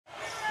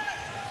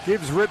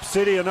gives Rip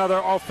City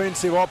another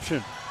offensive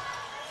option.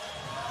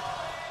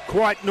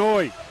 Kouat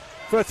Noi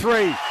for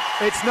three.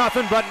 It's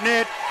nothing but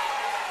net.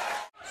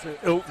 So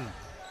Ilton,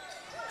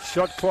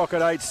 shot clock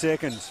at 8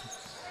 seconds.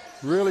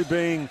 Really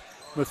being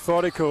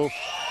methodical.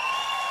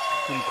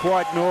 And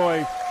Kouat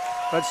Noi,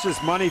 that's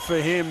just money for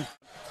him.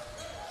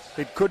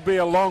 It could be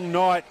a long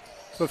night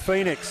for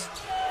Phoenix.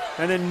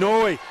 And then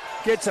Noi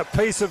gets a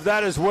piece of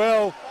that as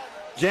well.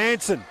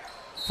 Jansen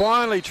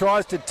finally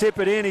tries to tip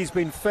it in. He's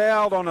been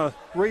fouled on a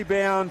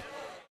rebound.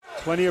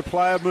 Plenty of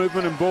player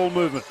movement and ball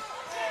movement.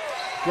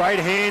 Great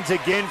hands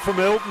again from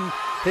Ilton.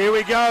 Here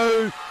we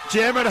go.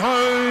 Jam it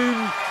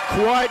home.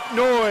 Kouat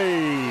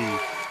Noi.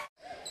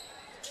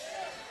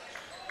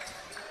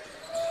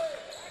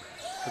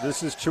 So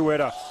this is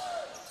Chueta.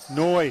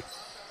 Noi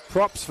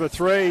props for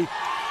three.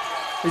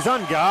 He's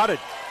unguarded.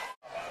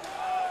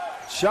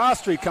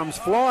 Shastri comes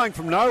flying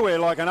from nowhere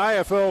like an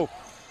AFL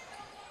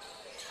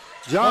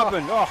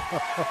jumping. Oh.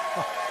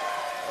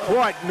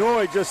 Kouat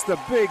Noi, just the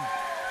big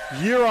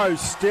Euro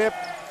step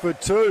for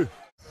two.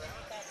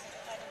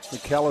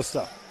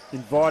 McAllister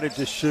invited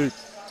to shoot.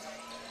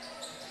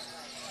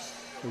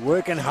 They're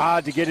working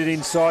hard to get it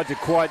inside to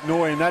Kouat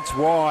Noi, and that's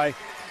why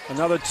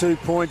another 2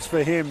 points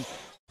for him.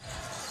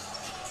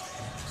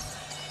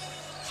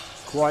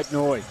 Kouat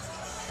Noi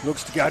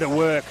looks to go to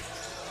work.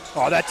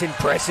 Oh, that's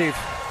impressive.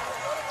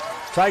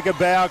 Take a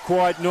bow,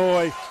 Kouat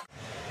Noi.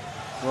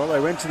 Well, they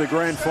went to the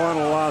grand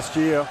final last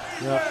year.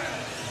 Yep.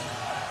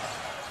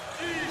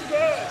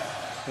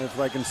 If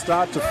they can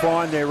start to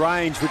find their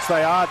range, which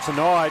they are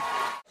tonight.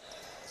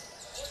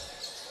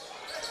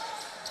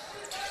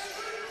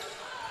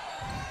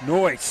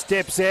 Noi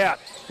steps out.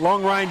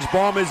 Long range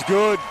bomb is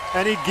good,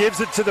 and he gives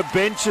it to the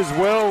bench as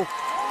well.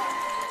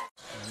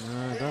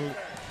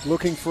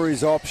 Looking for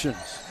his options.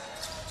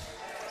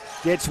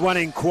 Gets one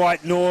in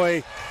Kouat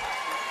Noi.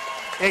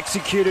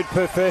 Executed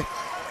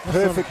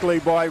perfectly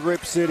by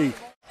Rip City.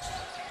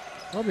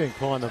 I'd be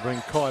inclined to bring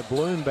Kai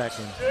Bloom back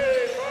in.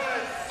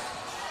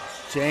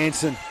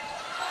 Jansen.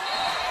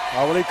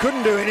 Oh, well, he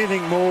couldn't do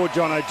anything more,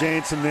 Jono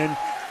Jansen, then.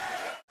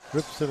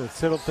 Rip City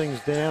settled things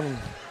down.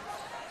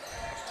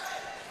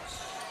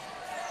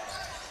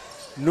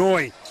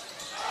 Noi.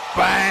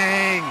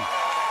 Bang!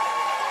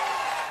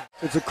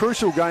 It's a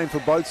crucial game for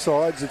both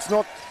sides. It's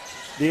not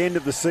the end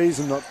of the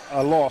season, not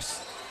a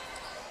loss.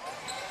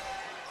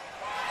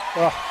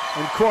 Oh,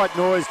 and Kouat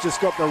Noi's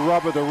just got the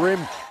rub of the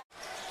rim.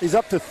 He's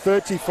up to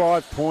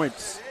 35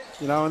 points,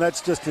 you know, and that's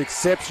just an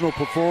exceptional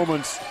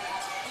performance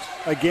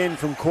again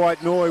from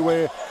Kouat Noi,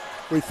 where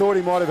we thought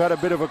he might have had a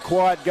bit of a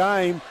quiet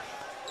game.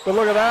 But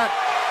look at that.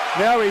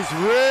 Now he's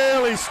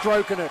really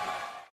stroking it.